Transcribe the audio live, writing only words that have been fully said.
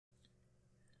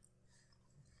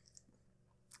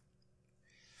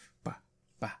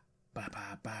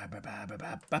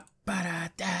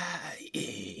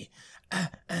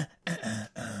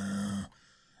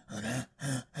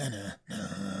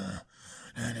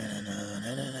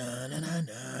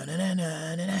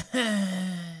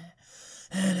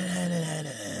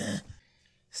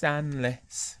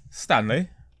Stanley,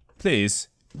 please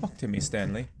talk to me,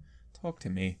 Stanley. Talk to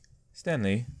me,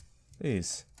 Stanley,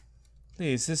 please.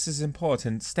 Please, this is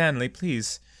important. Stanley,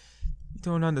 please. You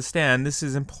don't understand. This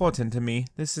is important to me.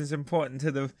 This is important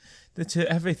to to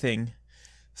everything.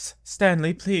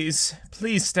 Stanley, please.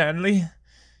 Please, Stanley.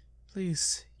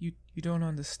 Please. You don't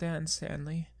understand,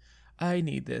 Stanley. I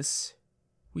need this.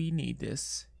 We need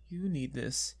this. You need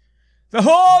this. The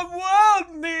whole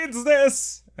world needs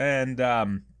this! And,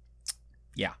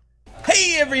 yeah.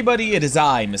 Hey everybody, it is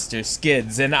I,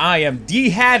 MisterSkids, and I am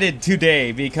de-hatted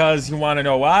today because you wanna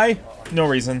know why? No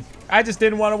reason. I just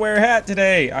didn't want to wear a hat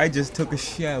today. I just took a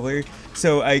shower,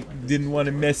 so I didn't want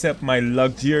to mess up my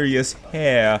luxurious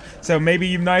hair. So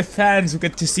maybe my fans will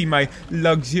get to see my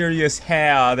luxurious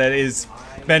hair that has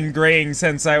been graying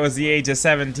since I was the age of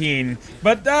 17.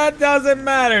 But that doesn't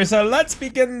matter, so let's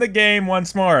begin the game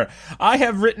once more. I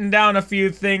have written down a few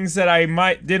things that I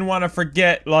didn't want to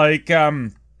forget, like,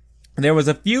 there was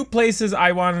a few places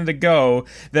I wanted to go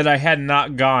that I had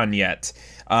not gone yet.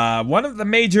 One of the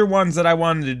major ones that I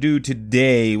wanted to do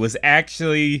today was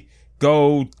actually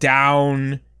go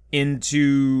down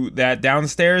into that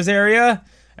downstairs area.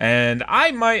 And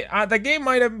I might, the game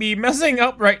might be messing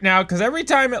up right now because every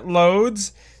time it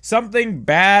loads, something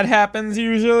bad happens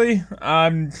usually.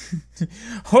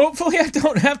 Hopefully I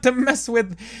don't have to mess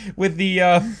with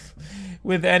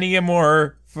any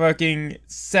more fucking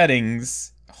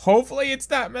settings. Hopefully it's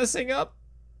not messing up.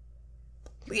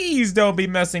 Please don't be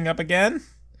messing up again.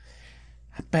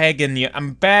 I'm begging you.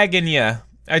 I'm begging you.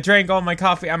 I drank all my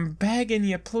coffee. I'm begging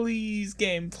you. Please,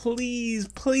 game. Please,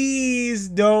 please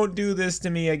don't do this to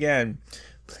me again.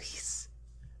 Please.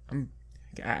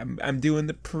 I'm doing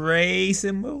the pray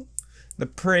symbol. The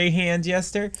pray hand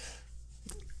gesture.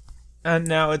 And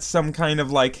now it's some kind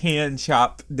of like hand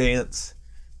chop dance.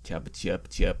 Chop, chop,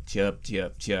 chop, chop,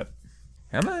 chop, chop.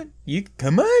 Come on.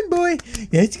 Come on, boy.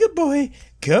 That's a good boy.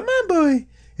 Come on, boy.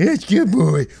 That's a good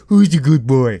boy. Who's a good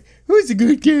boy? Who's a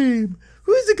good game?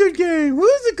 Who's a good game?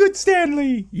 Who's a good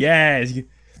Stanley? Yes.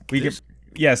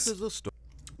 Yes.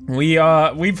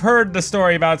 We've heard the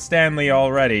story about Stanley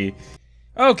already.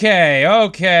 Okay.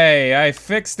 I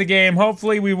fixed the game.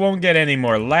 Hopefully we won't get any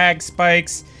more lag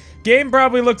spikes. Game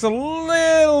probably looks a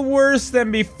little worse than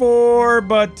before,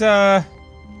 but well,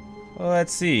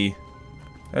 let's see.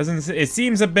 It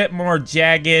seems a bit more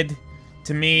jagged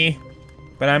to me,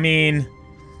 but I mean,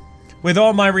 with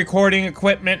all my recording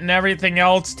equipment and everything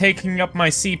else taking up my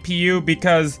CPU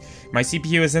because my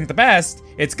CPU isn't the best,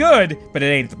 it's good, but it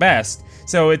ain't the best.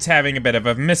 So it's having a bit of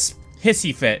a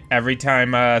hissy fit every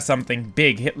time something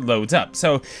big loads up.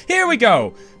 So here we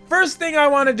go. First thing I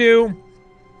want to do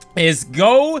is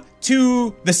go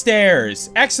to the stairs.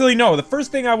 Actually, no, the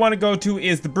first thing I want to go to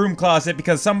is the broom closet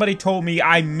because somebody told me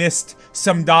I missed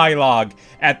some dialogue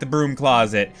at the broom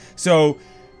closet. So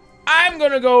I'm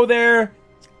gonna go there.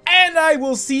 And I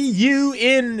will see you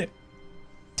in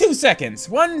 2 seconds.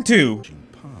 1, 2.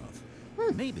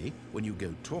 Maybe when you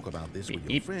go talk about this with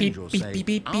your friends, you'll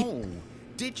say, "Oh,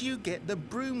 did you get the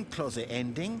broom closet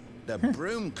ending? The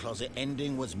broom closet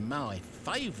ending was my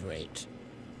favorite."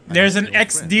 There's an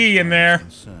XD in there.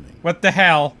 What the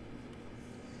hell?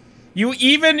 You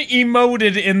even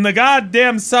emoted in the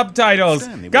goddamn subtitles.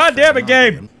 Goddamn it,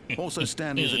 game. Also,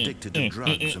 Stanley is addicted to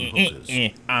drugs and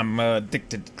hookers. I'm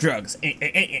addicted to drugs.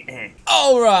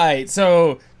 Alright,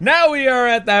 so now we are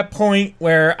at that point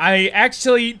where I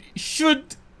actually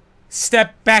should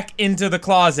step back into the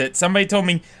closet. Somebody told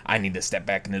me I need to step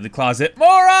back into the closet.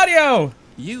 More audio!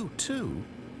 You too?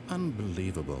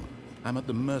 Unbelievable. I'm at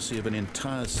the mercy of an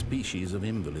entire species of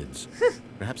invalids.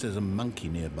 Perhaps there's a monkey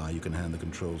nearby you can hand the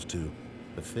controls to.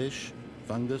 A fish?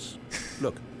 Fungus?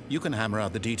 Look. You can hammer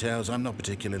out the details. I'm not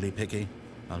particularly picky.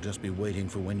 I'll just be waiting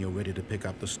for when you're ready to pick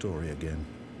up the story again.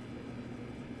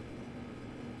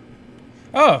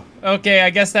 Oh, okay, I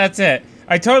guess that's it.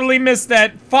 I totally missed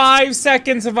that 5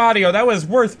 seconds of audio. That was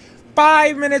worth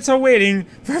 5 minutes of waiting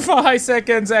for 5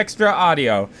 seconds extra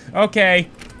audio. Okay,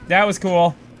 that was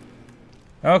cool.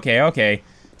 Okay.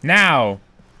 Now,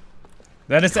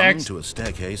 let us Coming to a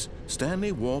staircase,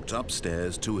 Stanley walked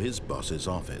upstairs to his boss's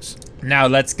office. Now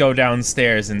let's go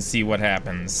downstairs and see what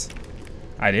happens.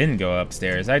 I didn't go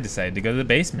upstairs. I decided to go to the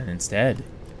basement instead.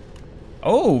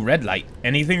 Oh, red light.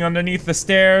 Anything underneath the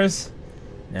stairs?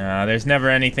 No, there's never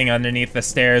anything underneath the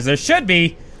stairs. There should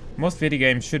be. Most video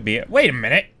games should be. Wait a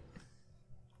minute.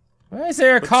 Why is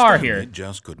there a But car Stanley here?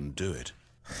 just couldn't do it.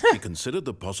 He considered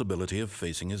the possibility of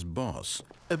facing his boss,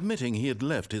 admitting he had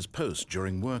left his post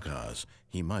during work hours.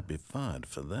 He might be fired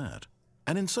for that.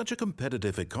 And in such a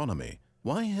competitive economy,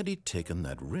 why had he taken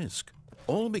that risk?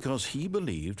 All because he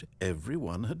believed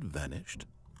everyone had vanished?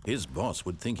 His boss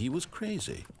would think he was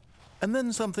crazy. And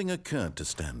then something occurred to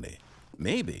Stanley.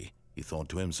 Maybe, he thought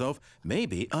to himself,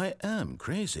 maybe I am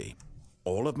crazy.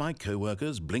 All of my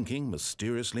co-workers blinking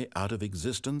mysteriously out of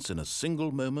existence in a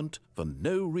single moment for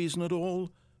no reason at all?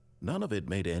 None of it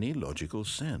made any logical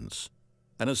sense.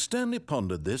 And as Stanley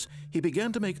pondered this, he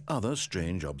began to make other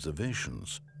strange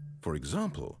observations. For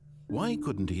example, why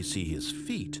couldn't he see his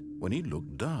feet when he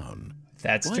looked down?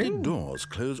 That's Why true. did doors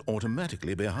close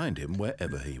automatically behind him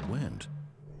wherever he went?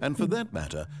 And for that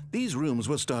matter, these rooms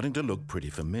were starting to look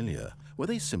pretty familiar. Were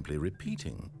they simply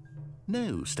repeating?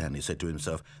 No, Stanley said to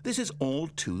himself, this is all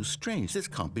too strange. This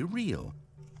can't be real.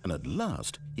 And at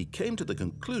last, he came to the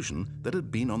conclusion that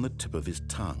had been on the tip of his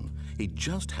tongue. He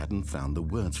just hadn't found the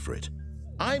words for it.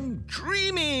 I'm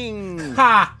dreaming!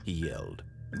 Ha! He yelled.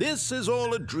 This is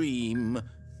all a dream.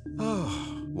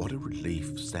 Oh, what a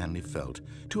relief Stanley felt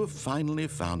to have finally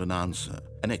found an answer,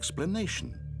 an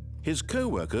explanation. His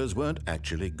co-workers weren't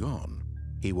actually gone.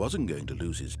 He wasn't going to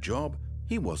lose his job.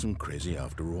 He wasn't crazy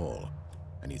after all.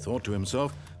 And he thought to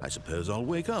himself, I suppose I'll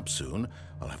wake up soon.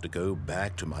 I'll have to go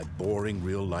back to my boring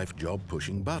real-life job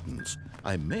pushing buttons.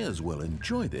 I may as well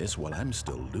enjoy this while I'm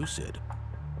still lucid.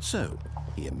 So,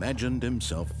 he imagined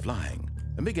himself flying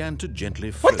and began to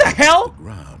gently float What the hell? to the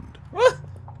ground. What?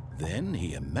 Then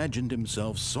he imagined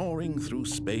himself soaring through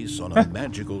space on a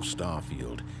magical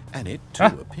starfield, and it too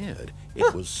appeared.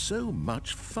 It was so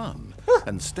much fun,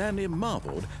 and Stanley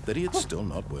marveled that he had still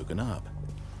not woken up.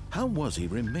 How was he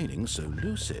remaining so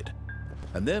lucid?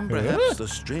 And then perhaps the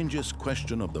strangest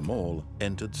question of them all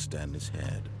entered Stanley's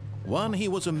head. One he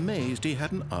was amazed he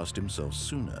hadn't asked himself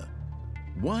sooner.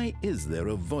 Why is there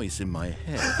a voice in my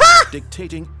head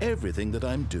dictating everything that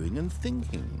I'm doing and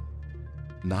thinking?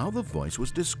 Now the voice was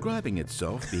describing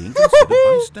itself being considered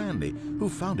by Stanley, who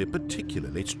found it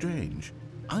particularly strange.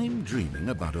 I'm dreaming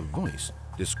about a voice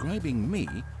describing me,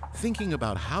 thinking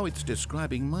about how it's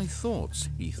describing my thoughts,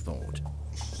 he thought.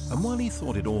 And while he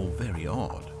thought it all very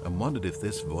odd and wondered if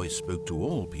this voice spoke to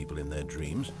all people in their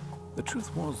dreams, the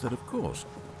truth was that, of course,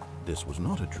 this was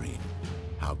not a dream.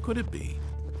 How could it be?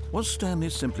 Was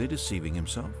Stanley simply deceiving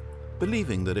himself,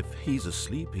 believing that if he's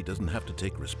asleep, he doesn't have to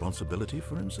take responsibility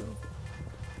for himself?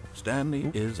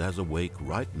 Stanley is as awake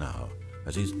right now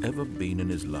as he's ever been in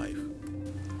his life.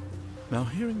 Now,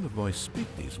 hearing the voice speak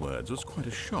these words was quite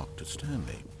a shock to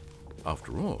Stanley.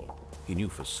 After all, he knew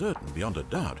for certain, beyond a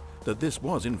doubt, that this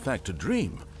was in fact a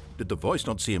dream. Did the voice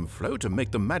not see him float and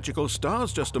make the magical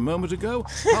stars just a moment ago?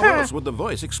 How else would the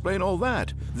voice explain all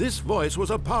that? This voice was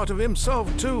a part of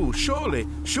himself too. Surely,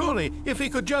 if he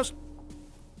could just...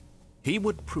 He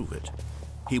would prove it.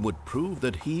 He would prove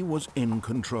that he was in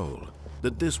control,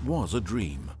 that this was a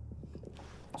dream.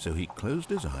 So he closed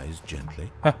his eyes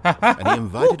gently, and he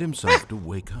invited himself to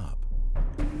wake up.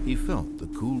 He felt the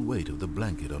cool weight of the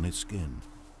blanket on his skin,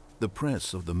 the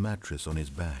press of the mattress on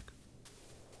his back,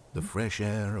 the fresh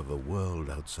air of a world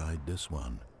outside this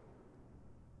one.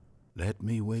 Let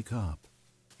me wake up,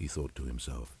 he thought to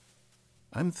himself.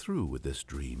 I'm through with this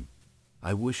dream.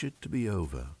 I wish it to be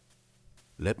over.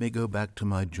 Let me go back to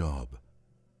my job.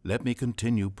 Let me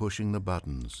continue pushing the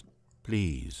buttons.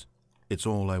 Please, it's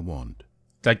all I want.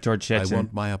 Like George Jetson. I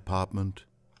want my apartment,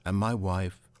 and my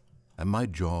wife, and my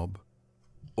job.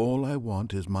 All I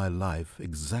want is my life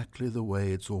exactly the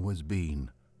way it's always been.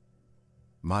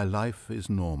 My life is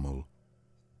normal.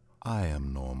 I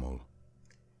am normal.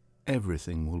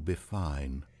 Everything will be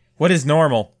fine. What is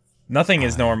normal? Nothing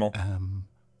is normal. I am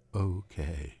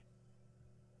okay.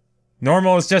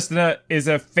 Normal is just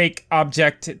a fake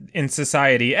object in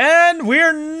society, and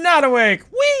we're not awake.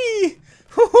 Whee!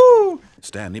 Hoo-hoo!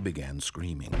 Stanley began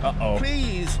screaming. Uh-oh.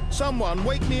 Please, someone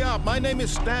wake me up. My name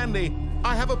is Stanley.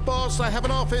 I have a boss. I have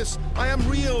an office. I am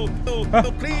real.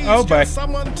 Please, just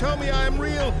someone tell me I am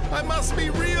real. I must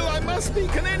be real. I must be.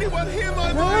 Can anyone hear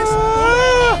my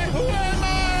voice? Who am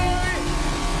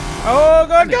I? Oh,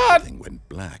 good God! Everything went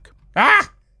black.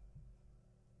 Ah!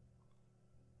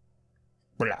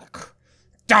 Black.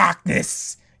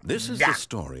 Darkness. This is the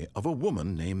story of a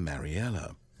woman named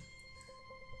Mariella.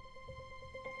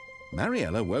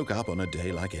 Mariella woke up on a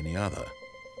day like any other.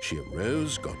 She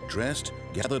arose, got dressed,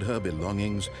 gathered her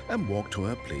belongings, and walked to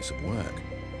her place of work.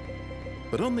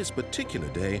 But on this particular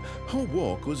day, her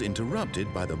walk was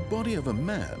interrupted by the body of a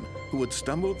man who had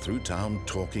stumbled through town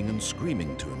talking and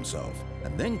screaming to himself,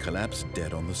 and then collapsed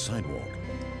dead on the sidewalk.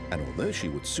 And although she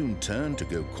would soon turn to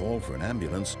go call for an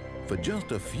ambulance, for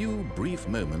just a few brief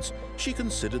moments, she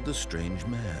considered the strange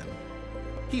man.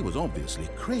 He was obviously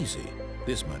crazy.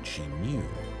 This much she knew.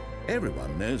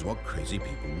 Everyone knows what crazy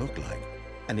people look like.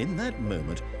 And in that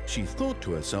moment, she thought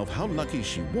to herself how lucky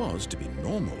she was to be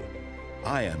normal.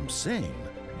 I am sane.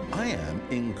 I am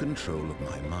in control of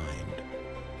my mind.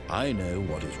 I know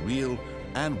what is real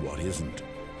and what isn't.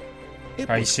 It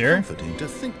was comforting to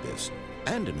think this,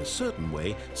 and in a certain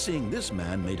way, seeing this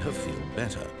man made her feel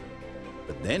better.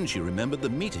 But then she remembered the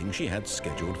meeting she had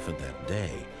scheduled for that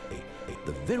day.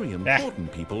 The very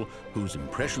important people whose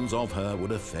impressions of her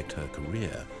would affect her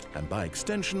career, and by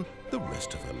extension, the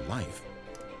rest of her life.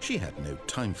 She had no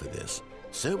time for this,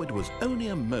 so it was only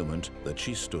a moment that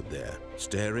she stood there,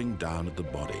 staring down at the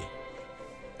body.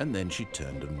 And then she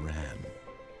turned and ran.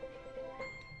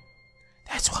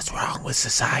 That's what's wrong with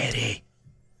society.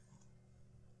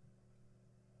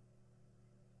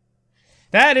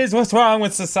 That is what's wrong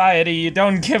with society. You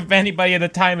don't give anybody the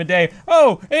time of day.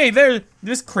 Oh, hey,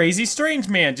 this crazy strange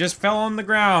man just fell on the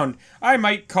ground. I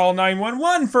might call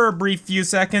 911 for a brief few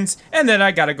seconds, and then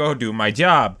I gotta go do my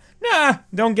job. Nah,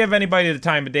 don't give anybody the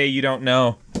time of day you don't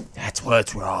know. That's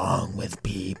what's wrong with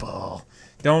people.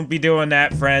 Don't be doing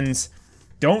that, friends.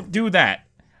 Don't do that.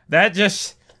 That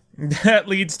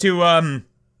leads to,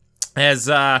 as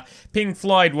Pink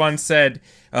Floyd once said,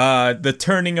 the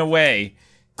turning away.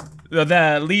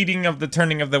 The leading of the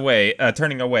turning of the way,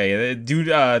 turning away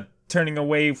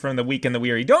from the weak and the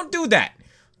weary. Don't do that.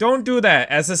 Don't do that.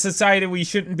 As a society, we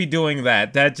shouldn't be doing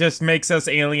that. That just makes us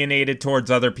alienated towards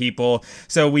other people,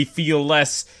 so we feel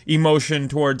less emotion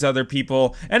towards other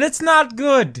people, and it's not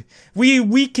good. We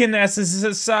weaken as a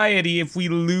society if we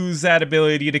lose that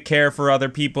ability to care for other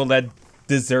people that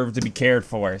deserve to be cared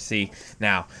for. See,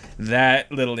 now,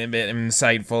 that little bit of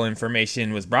insightful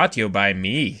information was brought to you by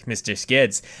me,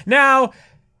 MisterSkids. Now,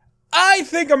 I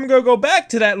think I'm gonna go back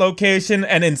to that location,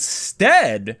 and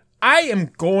instead, I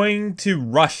am going to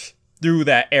rush through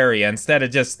that area instead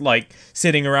of just, like,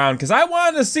 sitting around, because I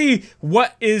wanted to see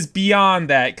what is beyond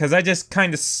that, because I just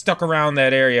kind of stuck around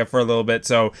that area for a little bit,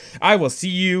 so I will see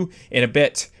you in a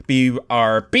bit.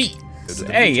 BRB.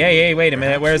 Hey, wait a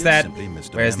minute. Where's that?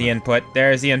 Where's the input?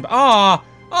 There's the input.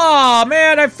 Oh,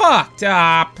 man, I fucked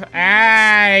up.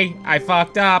 I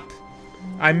fucked up.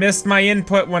 I missed my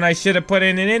input when I should have put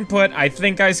in an input. I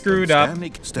think I screwed up.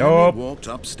 Nope. Walked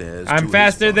upstairs. I'm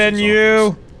faster than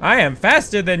you. I am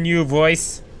faster than you,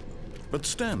 voice. But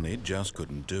Stanley just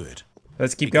couldn't do it.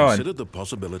 Let's keep going. Considered the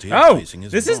possibility of facing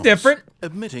his this is boss, different.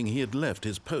 Admitting he had left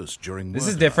his post during this work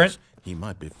is different. hours, he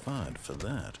might be fired for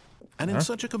that. And in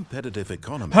such a competitive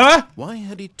economy, why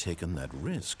had he taken that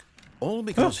risk? All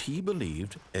because he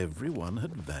believed everyone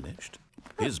had vanished.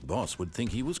 His boss would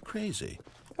think he was crazy.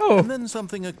 And then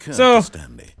something occurred to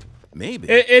Stanley. Maybe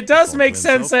it does make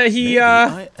sense that he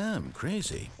I am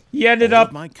crazy. He ended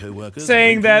up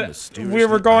saying that we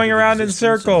were going around in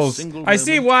circles. I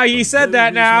see why he said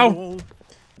that now.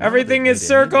 Everything is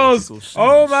circles.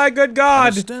 Oh my good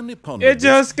God. It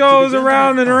just goes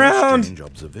around and around.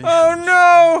 Oh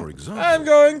no. I'm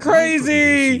going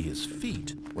crazy. His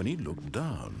feet when he looked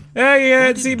down. Yeah, you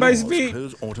can't see my feet.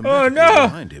 Oh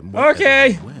no.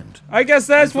 Okay. I guess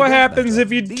that's what happens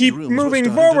if you keep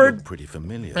moving forward.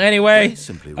 Anyway,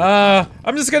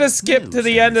 I'm just gonna skip to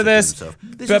the end of this.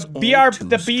 But BR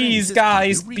the bees,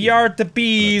 guys. BR the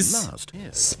bees.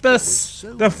 Space.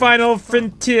 The final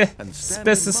frontier.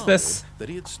 Space.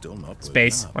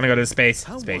 Space. Wanna go to space.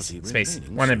 Space.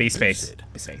 Wanna be space.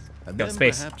 Space. Go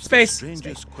space. Space.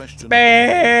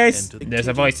 There's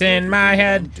a voice in my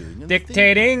head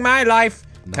dictating my life.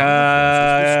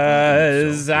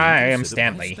 'Cause I am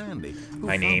Stanley.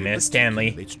 My name is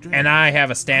Stanley, and I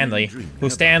have a Stanley who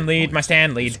Stanley'd my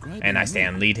Stanley'd, and I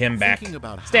Stanley'd him back.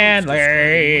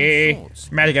 Stanley!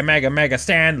 Mega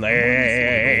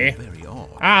Stanley!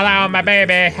 Hello, my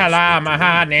baby. Hello, my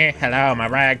honey. Hello, my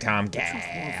ragtime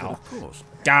gal.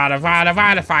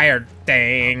 Gotta fire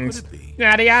things.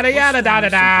 Yada yada yada da da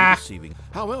da.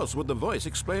 How else would the voice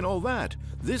explain all that?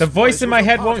 The voice in my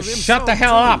head won't shut the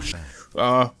hell up.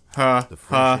 I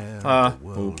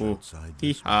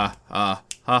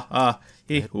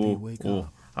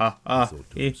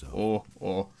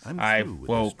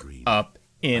woke up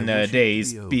in a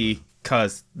daze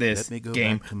because this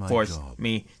game forced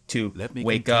me to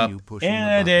wake up in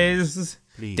a daze.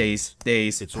 Daze,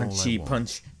 punchy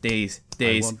punch, daze,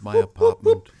 daze,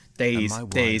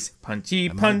 punchy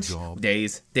punch,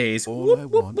 daze. All I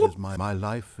want is my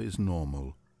life is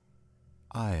normal.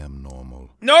 I am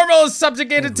normal. Normal is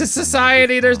subjugated to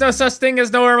society. There's no such thing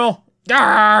as normal.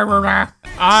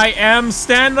 I am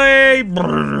Stanley.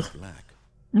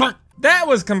 But that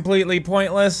was completely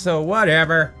pointless, so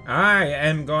whatever. I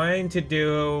am now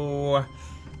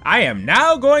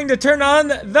going to turn on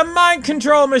the mind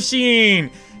control machine.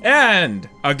 And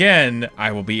again,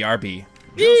 I will be RB.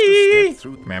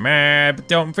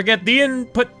 Don't forget the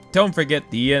input. Don't forget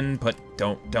the input.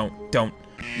 Don't.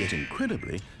 Yet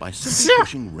incredibly, by simply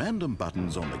pushing random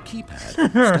buttons on the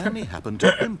keypad, Stanley happened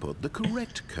to input the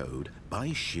correct code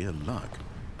by sheer luck.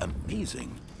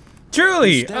 Amazing.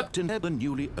 Truly. He stepped into the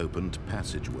newly opened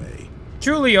passageway.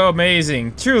 Truly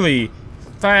amazing. Truly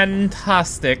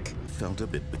fantastic. Felt a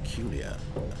bit peculiar.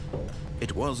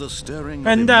 It was a stirring.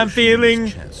 And I'm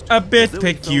feeling a bit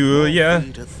peculiar.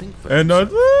 And I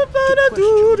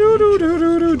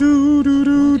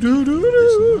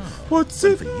what's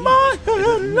in my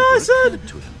head? And I said,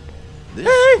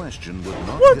 hey,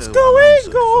 what's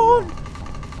going on?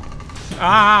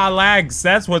 Ah, lags.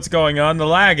 That's what's going on. The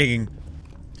lagging.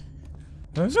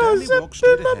 And I slept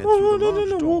in my morning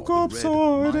and I woke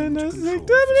outside and I took a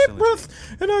deep breath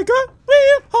and I got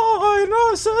real high and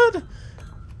I said,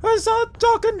 I started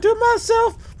talking to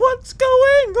myself, what's going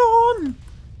on?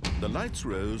 The lights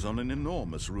rose on an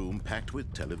enormous room packed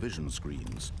with television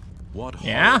screens. What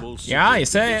horrible you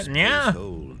say it, yeah.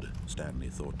 Hold, Stanley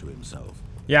thought to himself.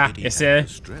 Yeah, you say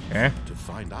to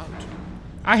find out.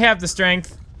 I have the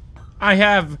strength. I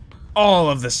have all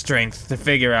of the strength to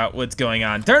figure out what's going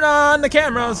on. Turn on the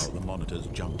cameras. Now the monitors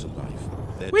jumped to life.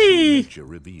 Their Wee. true nature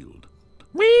revealed.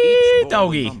 Wee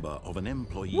doggy. Of an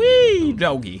employee Wee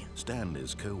doggy.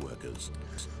 Stanley's co-workers.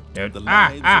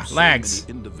 Lags.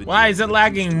 Why is it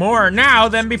lagging more now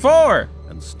than before?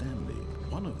 And Stanley,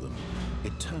 one of them,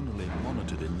 eternally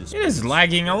monitored in this. It is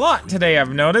lagging a lot today,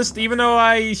 I've noticed, even though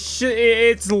it's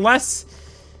less.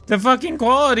 The fucking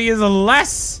quality is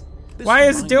less. Why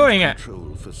is it doing it?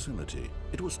 Control facility.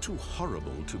 It was too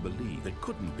horrible to believe. It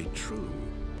couldn't be true.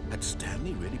 Had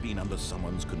Stanley really been under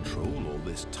someone's control all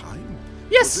this time?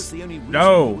 Yes.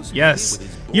 No. Yes.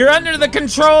 You're under the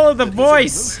control of the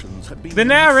voice. The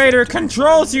narrator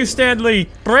controls you, Stanley.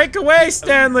 Break away,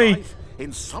 Stanley.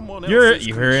 You're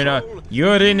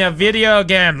in a video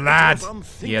game, lad.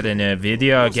 You're in a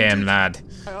video game, lad.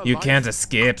 You can't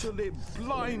escape.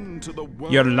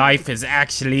 Your life is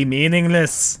actually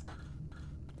meaningless.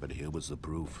 But here was the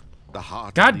proof. The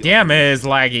heart. God damn, it is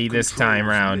laggy this time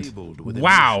round.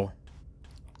 Wow.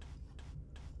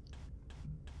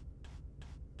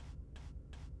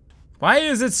 Why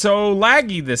is it so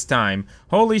laggy this time?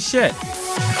 Holy shit.